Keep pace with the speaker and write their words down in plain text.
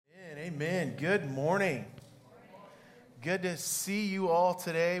Amen. Good morning. Good to see you all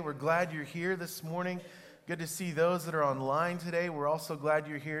today. We're glad you're here this morning. Good to see those that are online today. We're also glad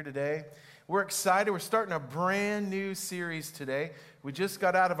you're here today. We're excited. We're starting a brand new series today. We just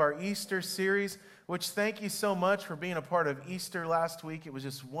got out of our Easter series, which thank you so much for being a part of Easter last week. It was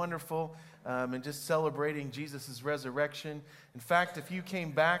just wonderful and just celebrating Jesus' resurrection. In fact, if you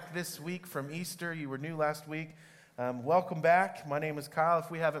came back this week from Easter, you were new last week, welcome back. My name is Kyle,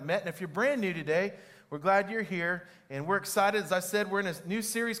 if we haven't met. And if you're brand new today, we're glad you're here. And we're excited. As I said, we're in a new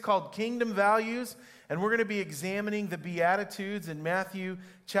series called Kingdom Values. And we're going to be examining the Beatitudes in Matthew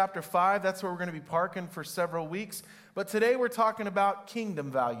chapter 5. That's where we're going to be parking for several weeks. But today we're talking about kingdom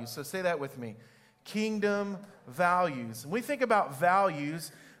values. So say that with me. Kingdom values. When we think about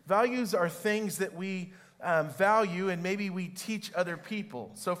values, values are things that we value and maybe we teach other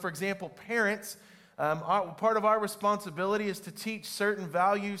people. So for example, parents, part of our responsibility is to teach certain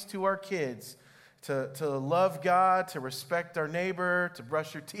values to our kids. To love God, to respect our neighbor, to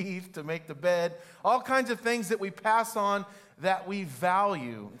brush your teeth, to make the bed, all kinds of things that we pass on that we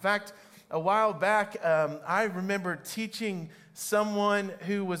value. In fact, a while back, I remember teaching someone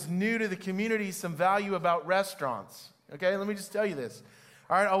who was new to the community some value about restaurants. Okay, let me just tell you this.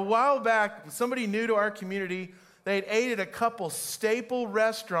 All right, a while back, somebody new to our community, they had ate at a couple staple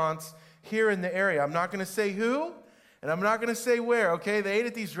restaurants here in the area. I'm not going to say who. And I'm not going to say where, okay? They ate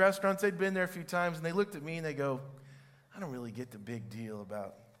at these restaurants. They'd been there a few times, and they looked at me, and they go, I don't really get the big deal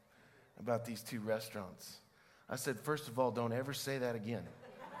about these two restaurants. I said, first of all, don't ever say that again,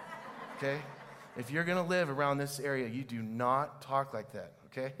 okay? If you're going to live around this area, you do not talk like that,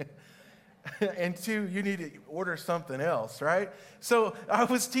 okay? And two, you need to order something else, right? So I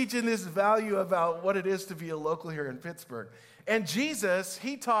was teaching this value about what it is to be a local here in Pittsburgh. And Jesus,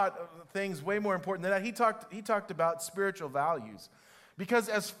 he taught things way more important than that. He talked about spiritual values. Because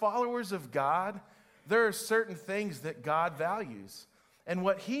as followers of God, there are certain things that God values. And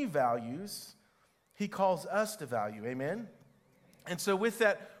what he values, he calls us to value. Amen? And so with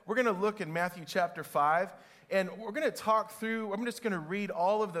that, we're going to look in Matthew chapter 5. And we're going to talk through, I'm just going to read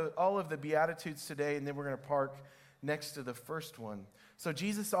all of the Beatitudes today, and then we're going to park next to the first one. So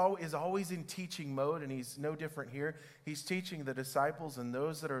Jesus is always in teaching mode, and he's no different here. He's teaching the disciples and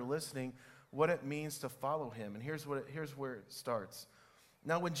those that are listening what it means to follow him. And here's where it starts.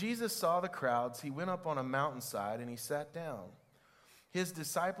 Now, when Jesus saw the crowds, he went up on a mountainside, and he sat down. His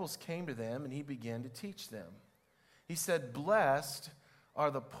disciples came to them, and he began to teach them. He said, "Blessed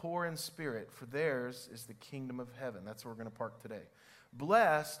are the poor in spirit, for theirs is the kingdom of heaven." That's where we're going to park today.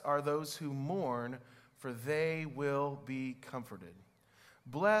 "Blessed are those who mourn, for they will be comforted.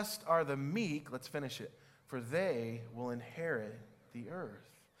 Blessed are the meek," let's finish it, "for they will inherit the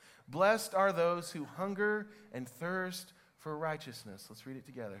earth. Blessed are those who hunger and thirst for righteousness." Let's read it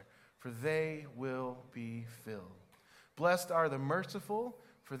together. "For they will be filled. Blessed are the merciful,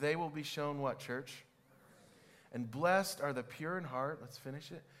 for they will be shown" what, church? "And blessed are the pure in heart," let's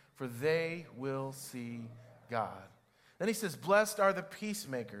finish it, "for they will see God." Then he says, "Blessed are the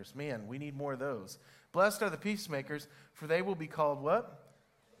peacemakers." Man, we need more of those. "Blessed are the peacemakers, for they will be called" what?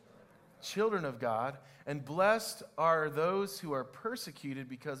 "Children of God." "And blessed are those who are persecuted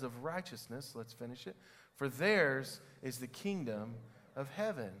because of righteousness," let's finish it, "for theirs is the kingdom of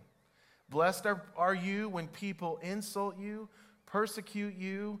heaven. Blessed are you when people insult you, persecute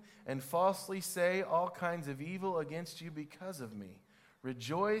you, and falsely say all kinds of evil against you because of me.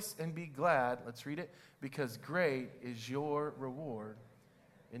 Rejoice and be glad," let's read it, "because great is your reward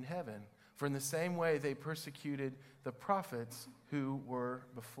in heaven. For in the same way they persecuted the prophets who were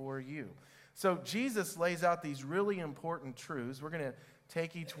before you." So Jesus lays out these really important truths. We're going to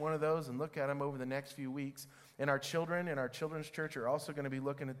take each one of those and look at them over the next few weeks. And our children in our children's church are also going to be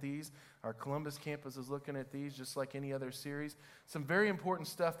looking at these. Our Columbus campus is looking at these, just like any other series. Some very important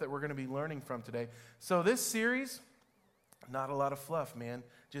stuff that we're going to be learning from today. So this series, not a lot of fluff, man.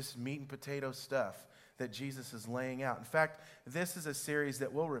 Just meat and potato stuff that Jesus is laying out. In fact, this is a series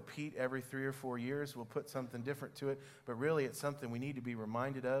that we'll repeat every 3 or 4 years. We'll put something different to it, but really it's something we need to be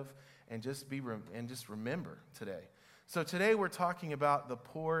reminded of and just remember today. So today we're talking about the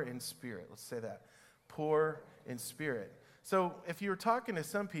poor in spirit. Let's say that. Poor in spirit. So if you're talking to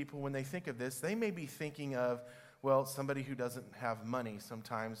some people, when they think of this, they may be thinking of, well, somebody who doesn't have money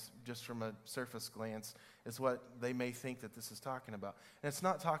sometimes, just from a surface glance, is what they may think that this is talking about. And it's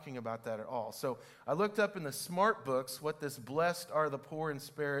not talking about that at all. So I looked up in the Smart Books what this "blessed are the poor in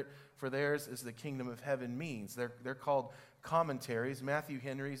spirit, for theirs is the kingdom of heaven" means. They're called commentaries. Matthew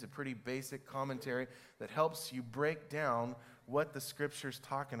Henry is a pretty basic commentary that helps you break down what the Scripture's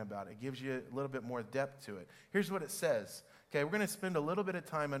talking about. It gives you a little bit more depth to it. Here's what it says. Okay, we're going to spend a little bit of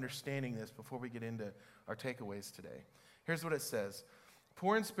time understanding this before we get into our takeaways today. Here's what it says.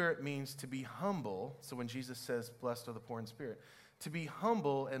 Poor in spirit means to be humble. So when Jesus says, blessed are the poor in spirit, to be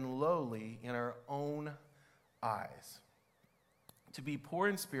humble and lowly in our own eyes. To be poor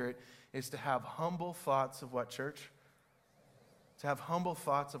in spirit is to have humble thoughts of what, church? To have humble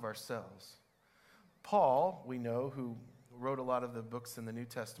thoughts of ourselves. Paul, we know, who wrote a lot of the books in the New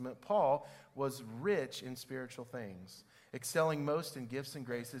Testament, Paul was rich in spiritual things, excelling most in gifts and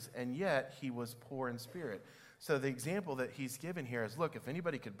graces, and yet he was poor in spirit. So the example that he's given here is, look, if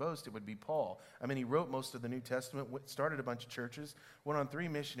anybody could boast, it would be Paul. I mean, he wrote most of the New Testament, started a bunch of churches, went on 3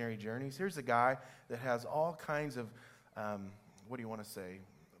 missionary journeys. Here's a guy that has all kinds of,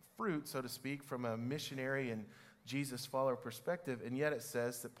 fruit, so to speak, from a missionary and Jesus follower perspective, and yet it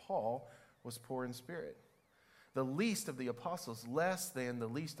says that Paul was poor in spirit. The least of the apostles, less than the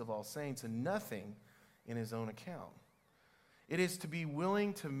least of all saints, and nothing in his own account. It is to be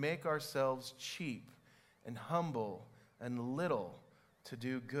willing to make ourselves cheap and humble and little to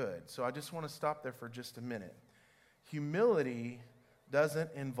do good. So I just want to stop there for just a minute. Humility doesn't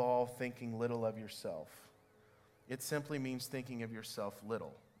involve thinking little of yourself. It simply means thinking of yourself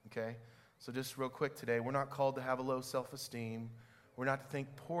little, okay? So just real quick today, we're not called to have a low self-esteem. We're not to think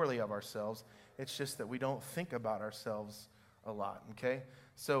poorly of ourselves. It's just that we don't think about ourselves a lot, okay?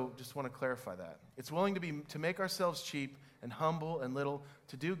 So just want to clarify that. It's willing to make ourselves cheap and humble and little,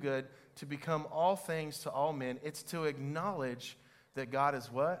 to do good, to become all things to all men. It's to acknowledge that God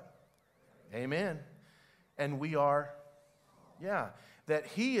is what? Amen. And we are, that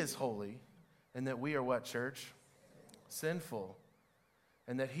he is holy, and that we are what, church? Sinful.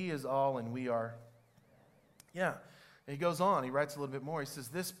 And that he is all and we are, And he goes on, he writes a little bit more. He says,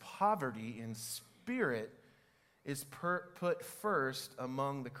 this poverty in spirit is put first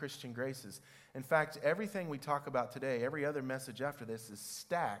among the Christian graces. In fact, everything we talk about today, every other message after this is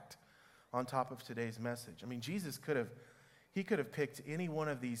stacked on top of today's message. I mean, Jesus could have picked any one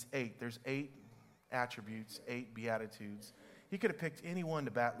of these 8. There's 8 attributes, 8 beatitudes. He could have picked any one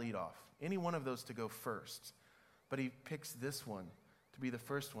to bat lead off, any one of those to go first. But he picks this one to be the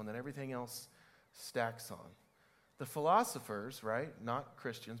first one that everything else stacks on. The philosophers, right, not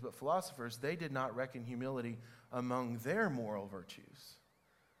Christians, but philosophers, they did not reckon humility among their moral virtues.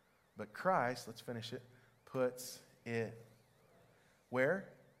 But Christ, let's finish it, puts it where?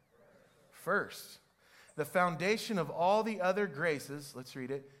 First. The foundation of all the other graces, let's read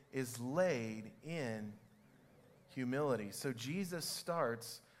it, is laid in humility. So Jesus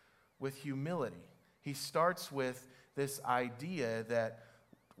starts with humility. He starts with this idea that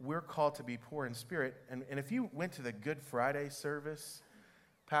we're called to be poor in spirit. And if you went to the Good Friday service,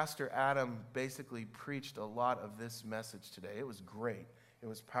 Pastor Adam basically preached a lot of this message today. It was great. It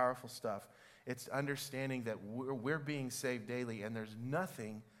was powerful stuff. It's understanding that we're being saved daily, and there's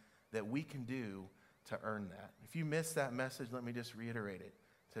nothing that we can do to earn that. If you missed that message, let me just reiterate it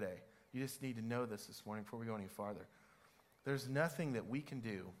today. You just need to know this morning before we go any farther. There's nothing that we can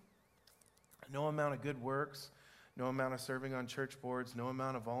do. No amount of good works, no amount of serving on church boards, no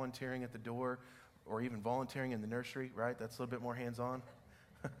amount of volunteering at the door, or even volunteering in the nursery, right? That's a little bit more hands-on.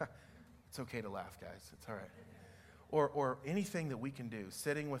 It's okay to laugh, guys. It's all right. Or anything that we can do.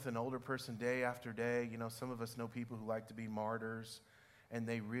 Sitting with an older person day after day. You know, some of us know people who like to be martyrs, and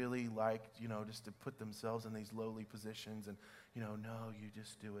they really like, just to put themselves in these lowly positions and, no, you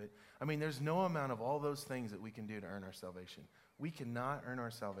just do it. I mean, there's no amount of all those things that we can do to earn our salvation. We cannot earn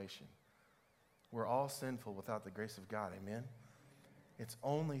our salvation. We're all sinful without the grace of God, amen? It's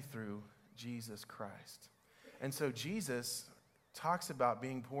only through Jesus Christ. And so Jesus talks about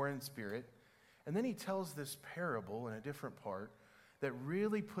being poor in spirit, and then he tells this parable in a different part that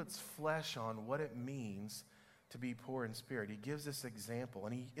really puts flesh on what it means to be poor in spirit. He gives this example,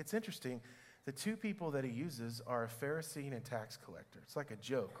 and it's interesting. The 2 people that he uses are a Pharisee and a tax collector. It's like a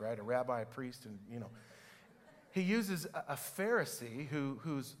joke, right? A rabbi, a priest, and, He uses a Pharisee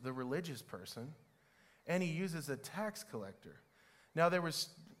who's the religious person, and he uses a tax collector. Now, there was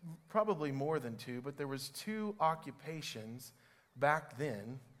probably more than 2, but there was 2 occupations back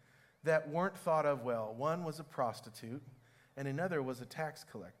then that weren't thought of well. One was a prostitute, and another was a tax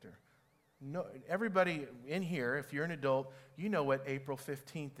collector. No, everybody in here, if you're an adult, you know what April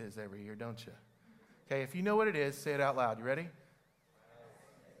 15th is every year, don't you? Okay, if you know what it is, say it out loud. You ready?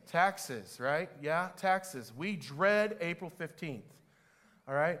 Taxes, right? Yeah, taxes. We dread April 15th,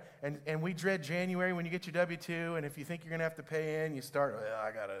 all right? And we dread January when you get your W-2, and if you think you're going to have to pay in, you start,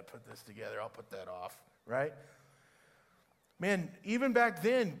 I got to put this together. I'll put that off, right? Man, even back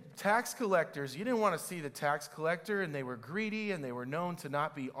then, tax collectors, you didn't want to see the tax collector, and they were greedy, and they were known to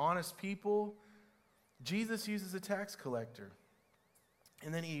not be honest people. Jesus uses a tax collector,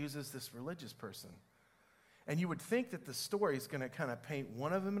 and then he uses this religious person. And you would think that the story is going to kind of paint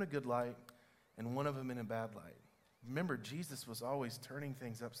one of them in a good light and one of them in a bad light. Remember, Jesus was always turning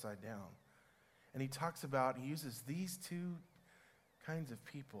things upside down. And he uses these two kinds of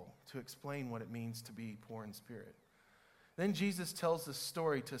people to explain what it means to be poor in spirit. Then Jesus tells this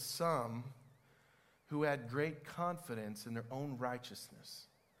story to some who had great confidence in their own righteousness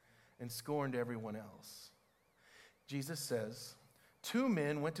and scorned everyone else. Jesus says, 2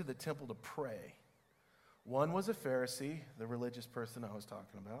 men went to the temple to pray. One was a Pharisee, the religious person I was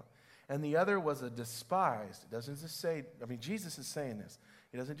talking about, and the other was a despised. It doesn't just say, Jesus is saying this.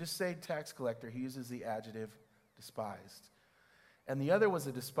 He doesn't just say tax collector, he uses the adjective despised. And the other was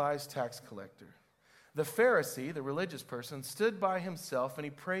a despised tax collector. The Pharisee, the religious person, stood by himself and he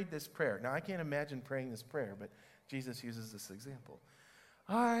prayed this prayer. Now, I can't imagine praying this prayer, but Jesus uses this example.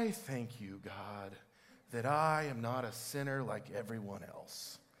 I thank you, God, that I am not a sinner like everyone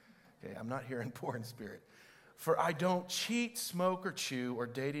else. Okay, I'm not here in poor in spirit. For I don't cheat, smoke, or chew, or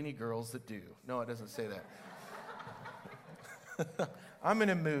date any girls that do. No, it doesn't say that. I'm in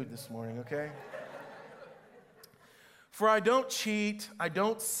a mood this morning, okay? For I don't cheat, I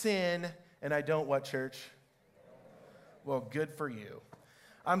don't sin, and I don't what, church? Well, good for you.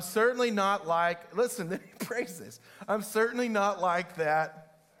 I'm certainly not like, listen, then he prays this. I'm certainly not like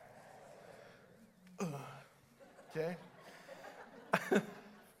that. Okay?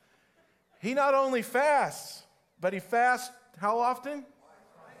 He not only fasts, but he fasts how often?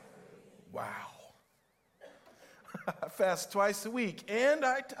 Wow. I fast twice a week, and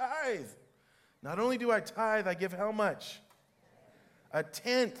I tithe. Not only do I tithe, I give how much?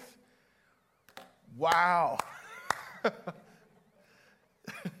 1/10. Wow.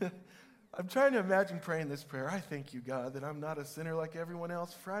 I'm trying to imagine praying this prayer. I thank you, God, that I'm not a sinner like everyone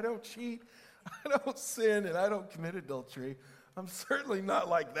else, for I don't cheat, I don't sin, and I don't commit adultery. I'm certainly not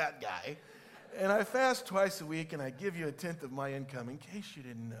like that guy. And I fast twice a week, and I give you 1/10 of my income, in case you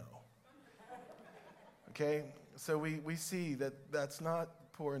didn't know. Okay? So we see that that's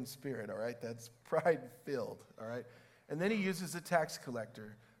not poor in spirit, all right? That's pride-filled, all right? And then he uses a tax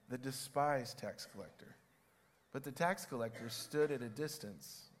collector, the despised tax collector. But the tax collector stood at a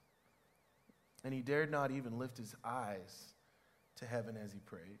distance, and he dared not even lift his eyes to heaven as he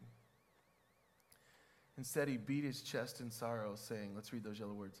prayed. Instead, he beat his chest in sorrow, saying, let's read those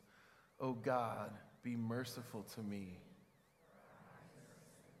yellow words, "O God, be merciful to me."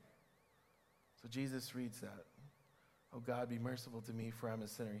 So Jesus reads that. "O God, be merciful to me, for I'm a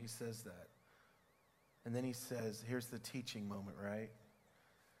sinner." He says that. And then he says, here's the teaching moment, right?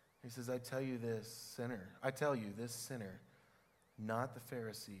 He says, I tell you, this sinner, not the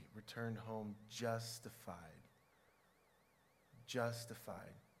Pharisee, returned home justified.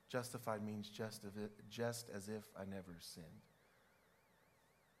 Justified. Justified means just as if I never sinned.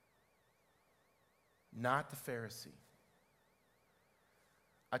 Not the Pharisee.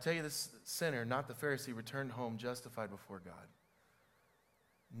 I tell you, this sinner, not the Pharisee, returned home justified before God.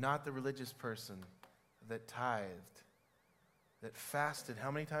 Not the religious person that tithed, that fasted how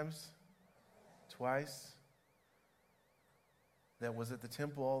many times? Twice. That was at the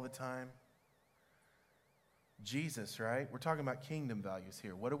temple all the time. Jesus, right? We're talking about kingdom values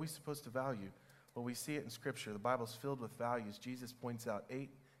here. What are we supposed to value? Well, we see it in Scripture. The Bible's filled with values. Jesus points out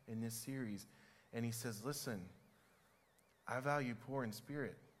 8 in this series. And he says, listen, I value poor in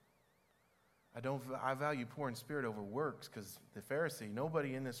spirit. I value poor in spirit over works, because the Pharisee,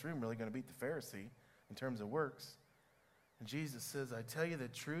 nobody in this room really going to beat the Pharisee in terms of works. And Jesus says, I tell you the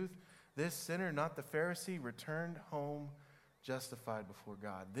truth, this sinner, not the Pharisee, returned home justified before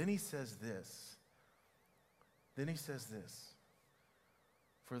God. Then he says this.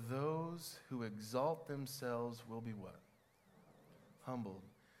 For those who exalt themselves will be what? Humbled.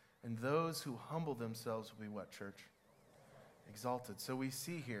 And those who humble themselves will be what, church? Exalted. So we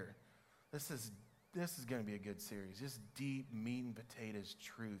see here, this is going to be a good series. Just deep, meat and potatoes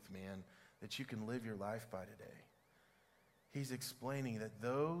truth, man, that you can live your life by today. He's explaining that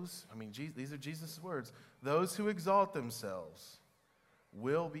these are Jesus' words, those who exalt themselves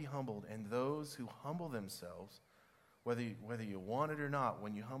will be humbled, and those who humble themselves, whether you want it or not,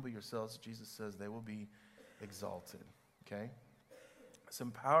 when you humble yourselves, Jesus says they will be exalted, okay?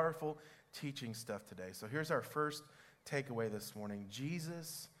 Some powerful teaching stuff today. So here's our first takeaway this morning.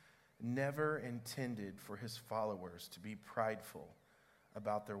 Jesus never intended for his followers to be prideful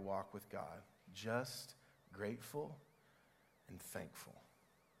about their walk with God, just grateful and thankful.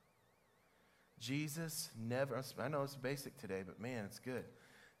 Jesus never, I know it's basic today, but man, it's good.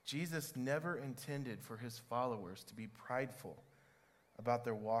 Jesus never intended for his followers to be prideful about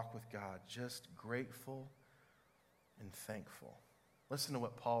their walk with God, just grateful and thankful. Listen to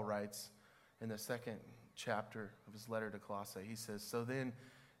what Paul writes in the second chapter of his letter to Colossae. He says, "So then,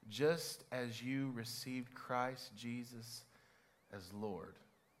 just as you received Christ Jesus as Lord,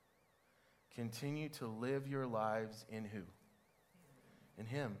 continue to live your lives in who? In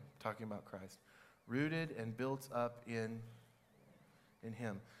Him," talking about Christ. "Rooted and built up in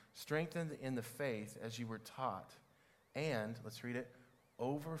Him, strengthened in the faith as you were taught, and," let's read it,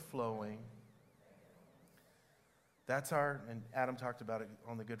 "overflowing." That's and Adam talked about it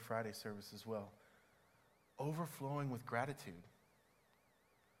on the Good Friday service as well. Overflowing with gratitude.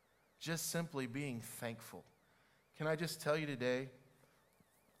 Just simply being thankful. Can I just tell you today,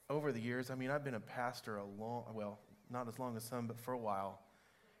 over the years, I've been a pastor not as long as some, but for a while.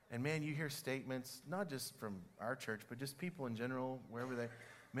 And man, you hear statements, not just from our church, but just people in general, wherever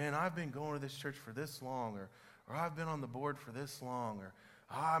man, I've been going to this church for this long, or I've been on the board for this long, or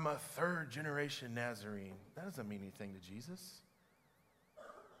I'm a third generation Nazarene. That doesn't mean anything to Jesus.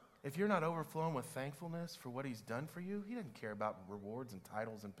 If you're not overflowing with thankfulness for what He's done for you, He doesn't care about rewards and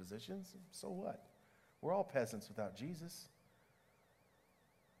titles and positions. So what? We're all peasants without Jesus.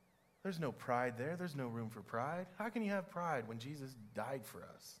 There's no pride there. There's no room for pride. How can you have pride when Jesus died for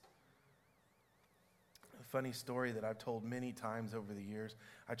us? A funny story that I've told many times over the years.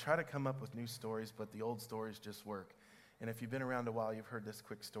 I try to come up with new stories, but the old stories just work. And if you've been around a while, you've heard this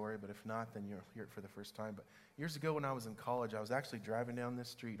quick story, but if not, then you'll hear it for the first time. But years ago when I was in college, I was actually driving down this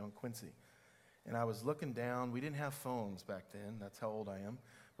street on Quincy. And I was looking down. We didn't have phones back then. That's how old I am.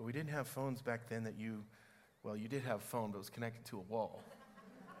 But we didn't have phones back then you did have a phone, but it was connected to a wall.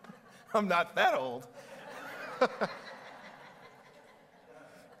 I'm not that old.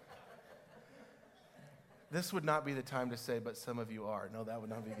 This would not be the time to say, but some of you are. No, that would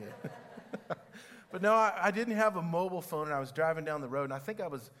not be good. But no, I didn't have a mobile phone, and I was driving down the road, and I think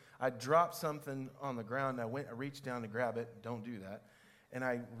I dropped something on the ground, and I reached down to grab it. Don't do that. And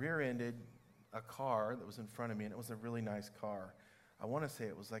I rear-ended a car that was in front of me, and it was a really nice car. I want to say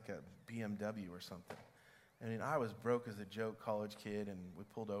it was like a BMW or something. And I was broke as a joke, college kid, and we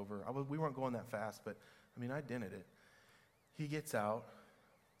pulled over. We weren't going that fast, but I dented it. He gets out,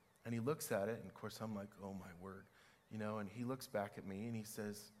 and he looks at it, and of course I'm like, oh my word, and he looks back at me, and he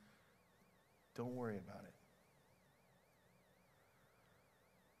says, "Don't worry about it."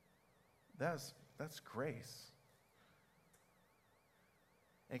 That's grace.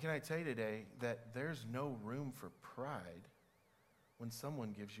 And can I tell you today that there's no room for pride when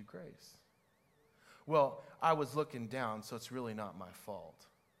someone gives you grace? Well, I was looking down, so it's really not my fault.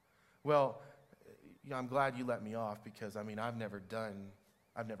 Well, I'm glad you let me off because, I've never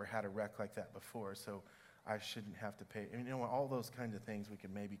had a wreck like that before, so I shouldn't have to pay. All those kinds of things we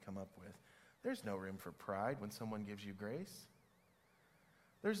could maybe come up with. There's no room for pride when someone gives you grace.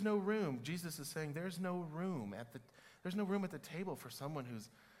 There's no room. Jesus is saying there's no room at the table for someone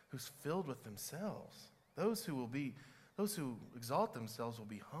who's filled with themselves. Those who exalt themselves will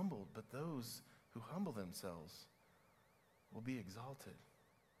be humbled, but those who humble themselves will be exalted.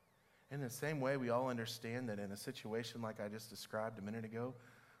 In the same way, we all understand that in a situation like I just described a minute ago,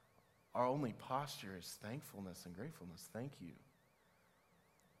 our only posture is thankfulness and gratefulness. Thank you.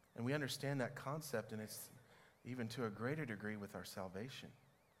 And we understand that concept, and it's even to a greater degree with our salvation.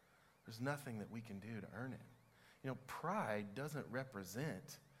 There's nothing that we can do to earn it. Pride doesn't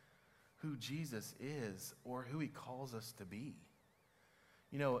represent who Jesus is or who He calls us to be.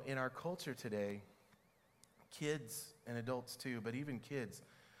 In our culture today, kids and adults too, but even kids,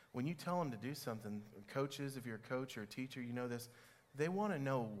 when you tell them to do something, coaches, if you're a coach or a teacher, you know this, they want to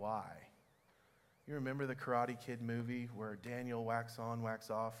know why. You remember the Karate Kid movie where Daniel wax on, wax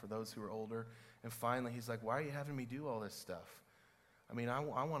off for those who are older, and finally he's like, "Why are you having me do all this stuff? I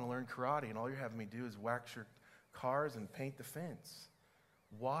want to learn karate, and all you're having me do is wax your cars and paint the fence.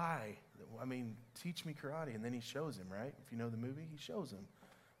 Why? Teach me karate." And then he shows him, right? If you know the movie, he shows him.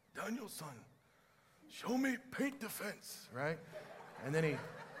 "Daniel's son, show me paint the fence," right? And then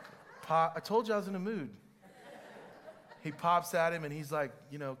I told you I was in a mood. He pops at him, and he's like,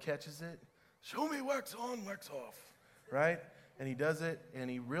 catches it. "Show me wax on, wax off," right? And he does it, and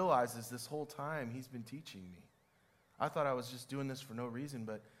he realizes this whole time he's been teaching me. I thought I was just doing this for no reason,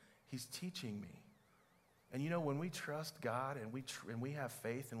 but He's teaching me. And when we trust God and we have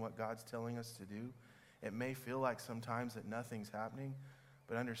faith in what God's telling us to do, it may feel like sometimes that nothing's happening,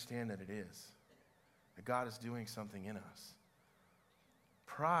 but understand that it is. That God is doing something in us.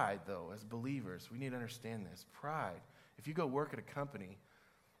 Pride, though, as believers, we need to understand this. Pride. If you go work at a company,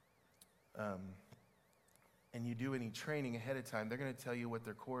 and you do any training ahead of time, they're going to tell you what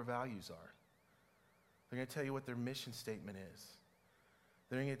their core values are. They're going to tell you what their mission statement is.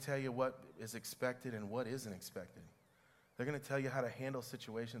 They're going to tell you what is expected and what isn't expected. They're going to tell you how to handle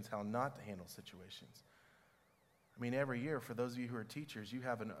situations, how not to handle situations. I mean, every year, for those of you who are teachers, you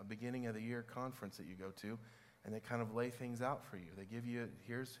have a beginning of the year conference that you go to, and they kind of lay things out for you. They give you,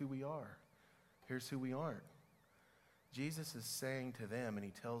 here's who we are. Here's who we aren't. Jesus is saying to them, and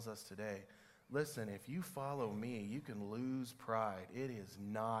he tells us today, listen, if you follow me, you can lose pride. It is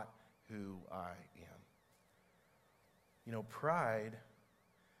not who I am. You know, pride,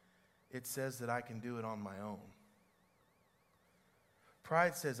 it says that I can do it on my own.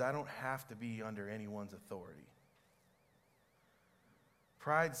 Pride says I don't have to be under anyone's authority.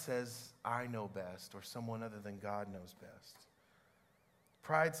 Pride says I know best, or someone other than God knows best.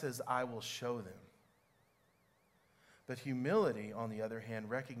 Pride says I will show them. But humility, on the other hand,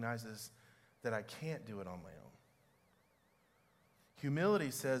 recognizes that I can't do it on my own.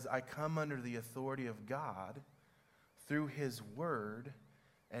 Humility says I come under the authority of God through his word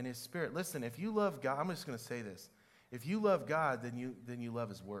and his spirit. Listen, if you love God, I'm just going to say this. If you love God, then you love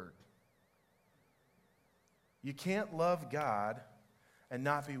his word. You can't love God and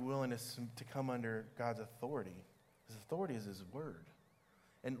not be willing to come under God's authority. His authority is his word.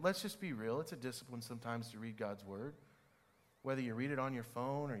 And let's just be real. It's a discipline sometimes to read God's word. Whether you read it on your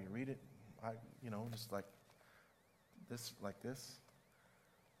phone or you read it, just like this.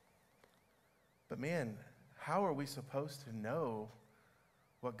 But man, how are we supposed to know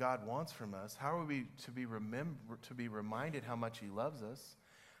what God wants from us? How are we to be reminded how much he loves us?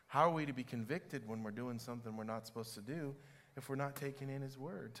 How are we to be convicted when we're doing something we're not supposed to do if we're not taking in his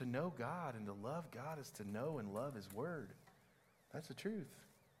word? To know God and to love God is to know and love his word. That's the truth.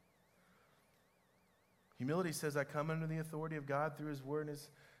 Humility says I come under the authority of God through his word and his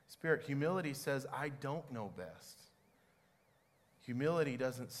spirit. Humility says I don't know best. Humility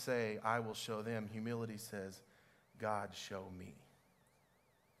doesn't say I will show them. Humility says God show me.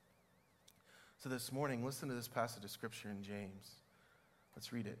 So this morning, listen to this passage of scripture in James.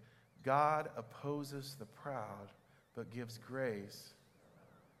 Let's read it. God opposes the proud, but gives grace.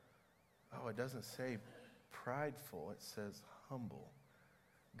 Oh, it doesn't say prideful. It says humble.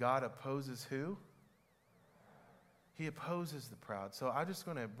 God opposes who? He opposes the proud. So I'm just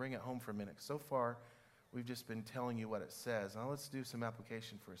going to bring it home for a minute. So far, we've just been telling you what it says. Now let's do some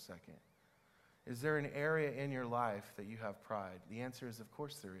application for a second. Is there an area in your life that you have pride? The answer is, of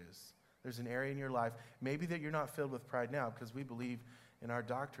course there is. There's an area in your life, maybe that you're not filled with pride now, because we believe in our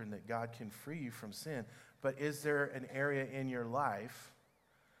doctrine that God can free you from sin. But is there an area in your life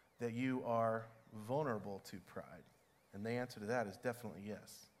that you are vulnerable to pride? And the answer to that is definitely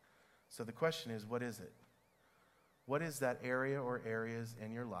yes. So the question is, what is it? What is that area or areas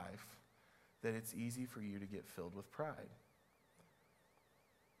in your life that it's easy for you to get filled with pride?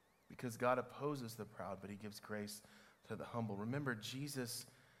 Because God opposes the proud, but he gives grace to the humble. Remember, Jesus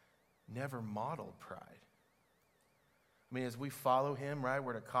never modeled pride. I mean, as we follow him, right,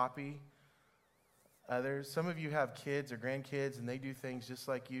 we're to copy others. Some of you have kids or grandkids, and they do things just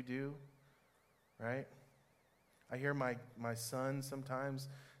like you do, right? I hear my son sometimes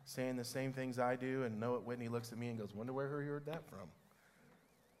saying the same things I do, and Noah Whitney looks at me and goes, wonder where he heard that from.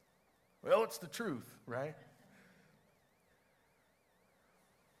 Well, it's the truth, right?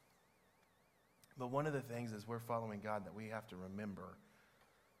 But one of the things as we're following God that we have to remember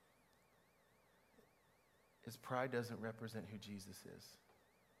is pride doesn't represent who Jesus is.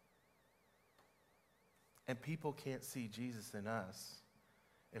 And people can't see Jesus in us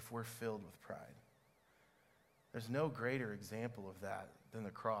if we're filled with pride. There's no greater example of that than the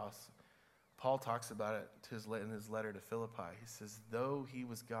cross. Paul talks about it in his letter to Philippi. He says, though he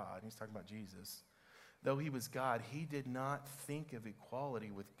was God, and he's talking about Jesus, though he was God, he did not think of equality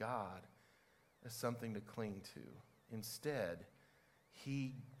with God as something to cling to. Instead,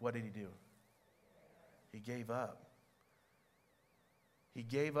 what did he do? He gave up. He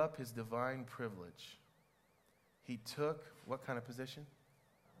gave up his divine privilege. He took what kind of position?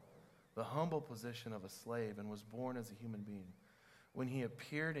 The humble position of a slave, and was born as a human being. When he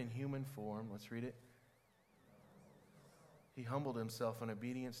appeared in human form, let's read it. He humbled himself in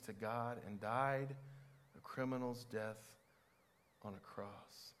obedience to God and died a criminal's death on a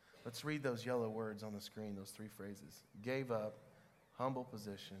cross. Let's read those yellow words on the screen, those three phrases. Gave up, humble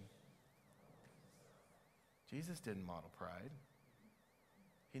position. Jesus didn't model pride.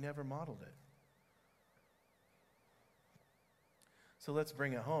 He never modeled it. So let's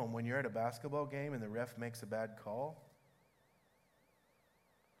bring it home. When you're at a basketball game and the ref makes a bad call,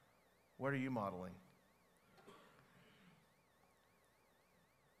 what are you modeling?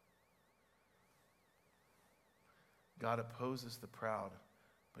 God opposes the proud,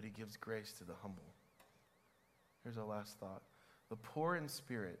 but he gives grace to the humble. Here's our last thought. The poor in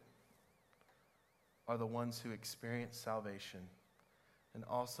spirit are the ones who experience salvation and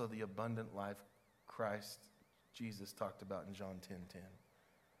also the abundant life Christ Jesus talked about in John 10:10.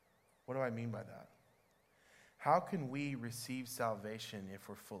 What do I mean by that? How can we receive salvation if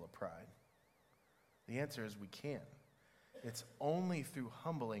we're full of pride? The answer is we can't. It's only through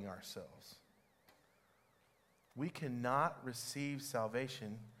humbling ourselves. We cannot receive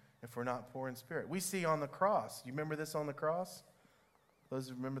salvation if we're not poor in spirit. We see on the cross, you remember this on the cross? Those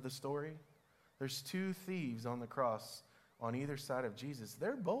who remember the story? There's two thieves on the cross on either side of Jesus.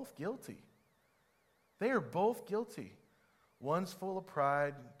 They're both guilty. They are both guilty. One's full of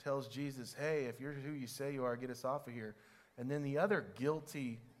pride, tells Jesus, hey, if you're who you say you are, get us off of here. And then the other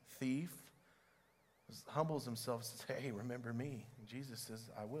guilty thief humbles himself and says, hey, remember me. And Jesus says,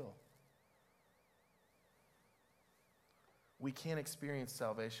 I will. We can't experience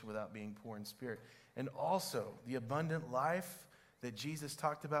salvation without being poor in spirit. And also, the abundant life that Jesus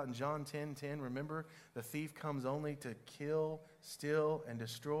talked about in John 10:10. Remember, the thief comes only to kill, steal, and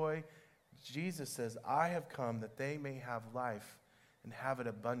destroy. Jesus says, I have come that they may have life and have it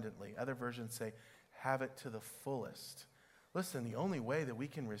abundantly. Other versions say, have it to the fullest. Listen, the only way that we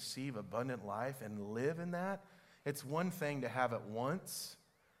can receive abundant life and live in that, it's one thing to have it once,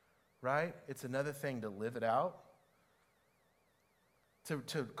 right? It's another thing to live it out.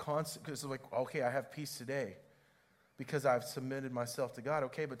 Because it's like, okay, I have peace today because I've submitted myself to God.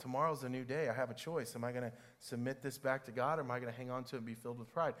 Okay, but tomorrow's a new day. I have a choice. Am I going to submit this back to God, or am I going to hang on to it and be filled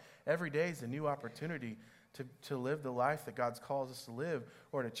with pride? Every day is a new opportunity to live the life that God's called us to live,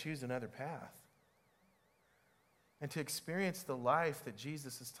 or to choose another path. And to experience the life that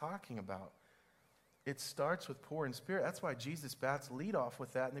Jesus is talking about. It starts with poor in spirit. That's why Jesus bats lead off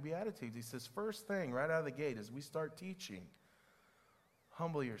with that in the Beatitudes. He says, first thing right out of the gate as we start teaching,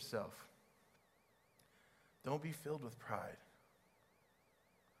 humble yourself. Don't be filled with pride.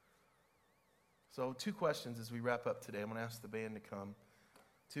 So 2 questions as we wrap up today. I'm going to ask the band to come.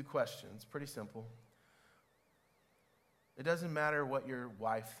 2 questions, pretty simple. It doesn't matter what your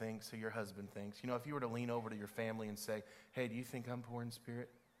wife thinks or your husband thinks. You know, if you were to lean over to your family and say, hey, do you think I'm poor in spirit?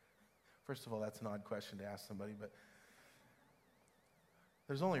 First of all, that's an odd question to ask somebody, but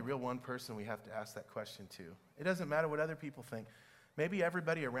there's only real one person we have to ask that question to. It doesn't matter what other people think. Maybe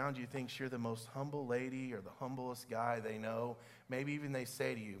everybody around you thinks you're the most humble lady or the humblest guy they know. Maybe even they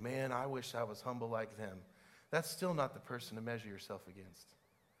say to you, man, I wish I was humble like them. That's still not the person to measure yourself against.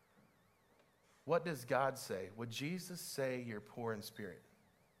 What does God say? Would Jesus say you're poor in spirit?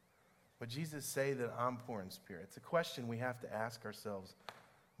 Would Jesus say that I'm poor in spirit? It's a question we have to ask ourselves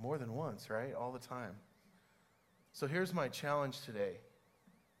more than once, right? All the time. So here's my challenge today.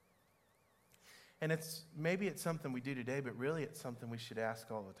 And maybe it's something we do today, but really it's something we should ask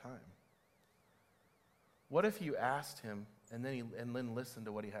all the time. What if you asked him and then listened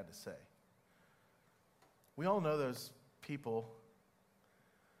to what he had to say? We all know those people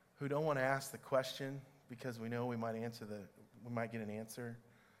who don't want to ask the question because we know we might get an answer.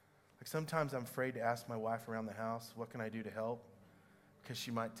 Like sometimes I'm afraid to ask my wife around the house, what can I do to help? Because she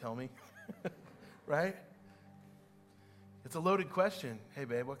might tell me, right? It's a loaded question. Hey,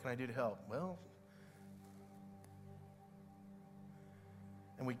 babe, what can I do to help? Well,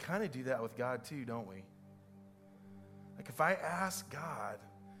 and we kind of do that with God too, don't we? Like if I ask God,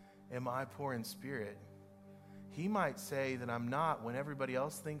 am I poor in spirit? He might say that I'm not when everybody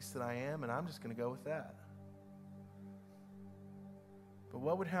else thinks that I am, and I'm just going to go with that. But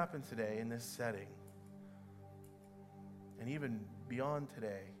what would happen today in this setting, and even beyond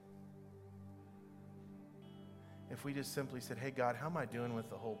today, if we just simply said, hey God, how am I doing with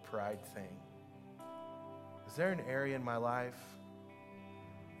the whole pride thing? Is there an area in my life?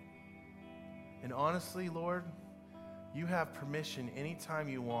 And honestly, Lord, you have permission anytime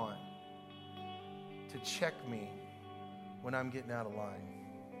you want to check me when I'm getting out of line.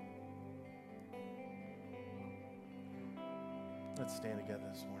 Let's stand together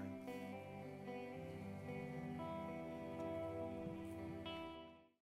this morning.